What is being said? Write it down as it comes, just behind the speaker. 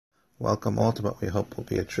Welcome all to what we hope will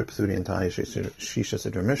be a trip through the entire Shisha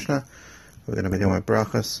Siddur Mishnah. We're going to be doing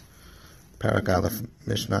brachas, Parak Aleph,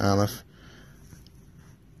 Mishnah Aleph.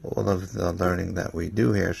 All of the learning that we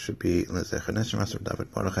do here should be L'Zecher Neshmas of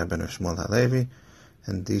David Baruch ben Shmuel Halevi,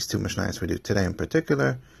 and these two Mishnahs we do today in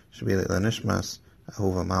particular should be L'Nishmas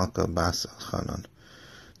Ahuva Malka Bas Al-Chanan.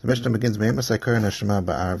 The Mishnah begins Me'emas Aikar Neshama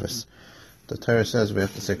Ba'arvis. The Torah says we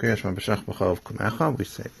have to say Kriya Shema B'Shach B'Chov Kumecha. We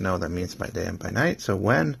say no, that means by day and by night. So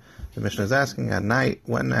when the Mishnah is asking at night,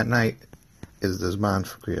 when at night is the Zman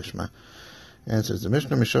for Kriya Shema? Answers the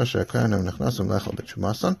Mishnah Mishosha Kohanim Nechnasum Lechel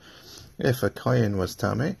B'Chumason. If a Kohen was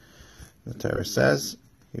Tameh, the Torah says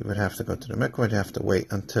he would have to go to the mikvah. He'd have to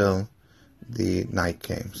wait until the night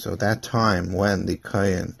came. So that time when the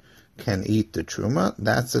Kohen can eat the truma,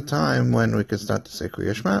 that's the time when we can start to say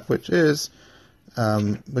Kriya Shema, which is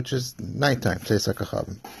nighttime, Tzeis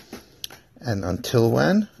HaKachavim. And until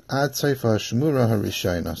when? Ad Seifa Shmura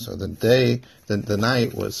HaRishayna. So the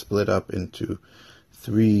night was split up into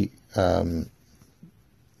three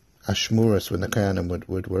Ashmuras when the Kohanim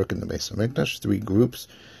would work in the Beis HaMikdash, three groups.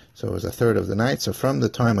 So it was a third of the night. So from the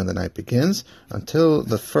time when the night begins until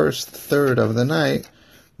the first third of the night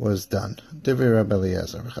was done. Divrei Rabbi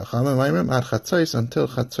Eliezer. Chachamim Maimrim ad Chatzos until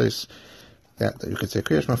Chatzos. That you could say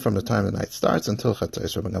Kriya Shema from the time the night starts until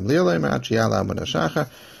Chatzos.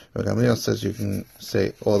 Rabbi Gamliel says you can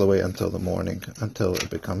say all the way until the morning, until it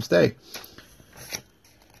becomes day.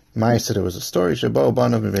 Mai said it was a story. Shabo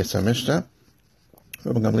Banav Beis HaMishna.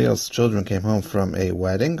 Rabbi Gamliel's children came home from a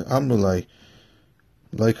wedding. Amrulai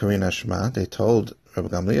Loi Karina Shema. They told Rabbi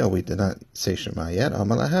Gamliel, we did not say Shema yet.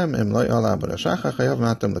 Amalahem Im Loi Ala B'Rashacha Chayav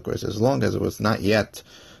Matam L'Kros. As long as it was not yet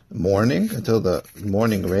morning, until the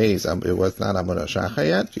morning rays, it was not Amud HaShacha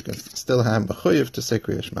yet, you can still have B'chuyev to say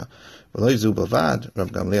Kriya Shema. V'loi zu b'vad,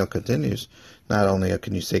 Rabbi Gamliel continues, not only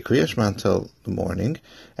can you say Kriya Shema until the morning,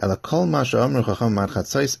 Ela kol ma she'omru Chacham mad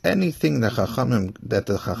Chatzos, anything that the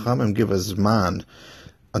Chachamim give a zman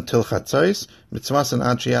until Chatzos, mitzvasan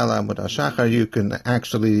ad she'ala Amud HaShacha, you can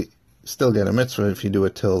actually still get a mitzvah if you do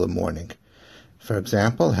it till the morning. For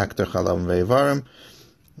example, Hekter Chalav Ve'varim,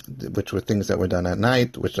 which were things that were done at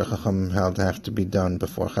night, which the Chacham held to have to be done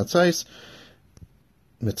before Chatzos.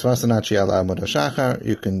 Mitzvah Sanachi ala Amud HaShachar,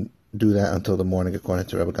 you can do that until the morning according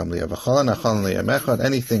to Rabbi Gamliel.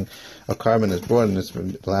 Anything a carbon is brought and it's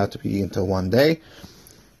allowed to be eaten until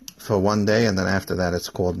for one day, and then after that it's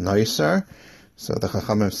called Noiser. So the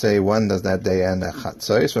Chachamim say, when does that day end at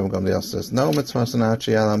Chatzos? Rabbi Gamliel says, no, mitzvah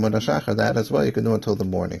sanachi ala Amud HaShachar, that as well you can do until the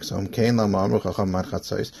morning. So Mkein la ma'amru Chacham mad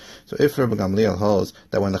Chatzos. So if Rabbi Gamliel holds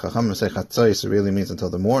that when the Chachamim say Chatzos, it really means until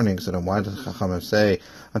the morning, so then why did the Chachamim say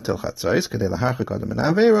until Chatzos?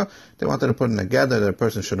 They wanted to put in together that a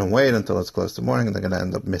person shouldn't wait until it's close to morning, and they're going to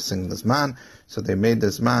end up missing this man. So they made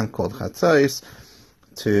this man called Chatzos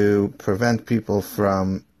to prevent people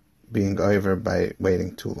from being over by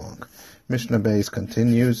waiting too long. Mishnah Beis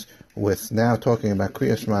continues with now talking about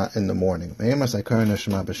Kriya Shema in the morning.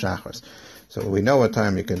 So we know what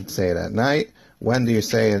time you can say it at night. When do you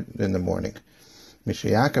say it in the morning?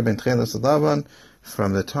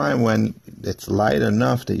 From the time when it's light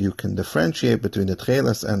enough that you can differentiate between the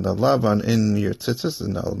tchelas and the lavan in your tzitzis.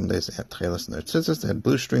 In the olden days they had tchelas in their tzitzis, they had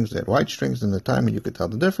blue strings, they had white strings, and the time when you could tell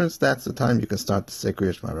the difference, that's the time you can start to say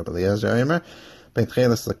Kriya Shema. Rabbi Eliezer Omer, ben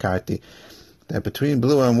tchelas lakarti. That between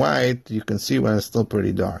blue and white, you can see when it's still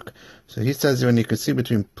pretty dark. So he says when you can see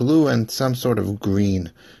between blue and some sort of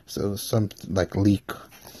green, so some like leek.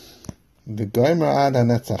 The goymer ad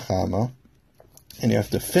hanetzachama, and you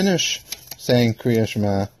have to finish saying Kriya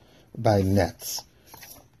Shema by nets,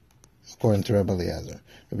 according to Rabbi Eliezer.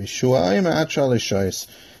 Rabbi Shua Omer ad shalosh,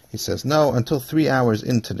 he says no, until 3 hours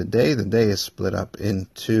into the day. The day is split up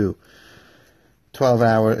into 12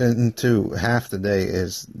 hours, into half the day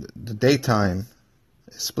is, the daytime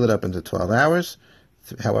is split up into 12 hours,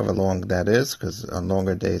 however long that is, because on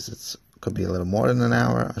longer days it could be a little more than an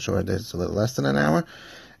hour, on shorter days it's a little less than an hour,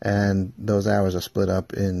 and those hours are split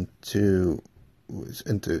up into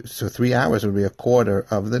so 3 hours would be a quarter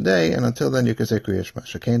of the day, and until then you can say Kriya Shema.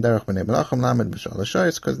 Shekein darach b'nei melachim lamed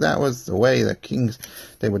b'shalosh, because that was the way that kings,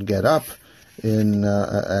 they would get up in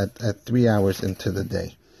at 3 hours into the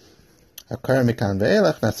day.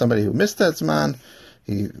 Now somebody who missed that zman,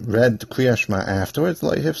 he read Kriya Shema afterwards,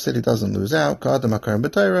 like Hifsid, he doesn't lose out,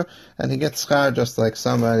 and he gets schar just like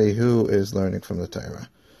somebody who is learning from the Torah.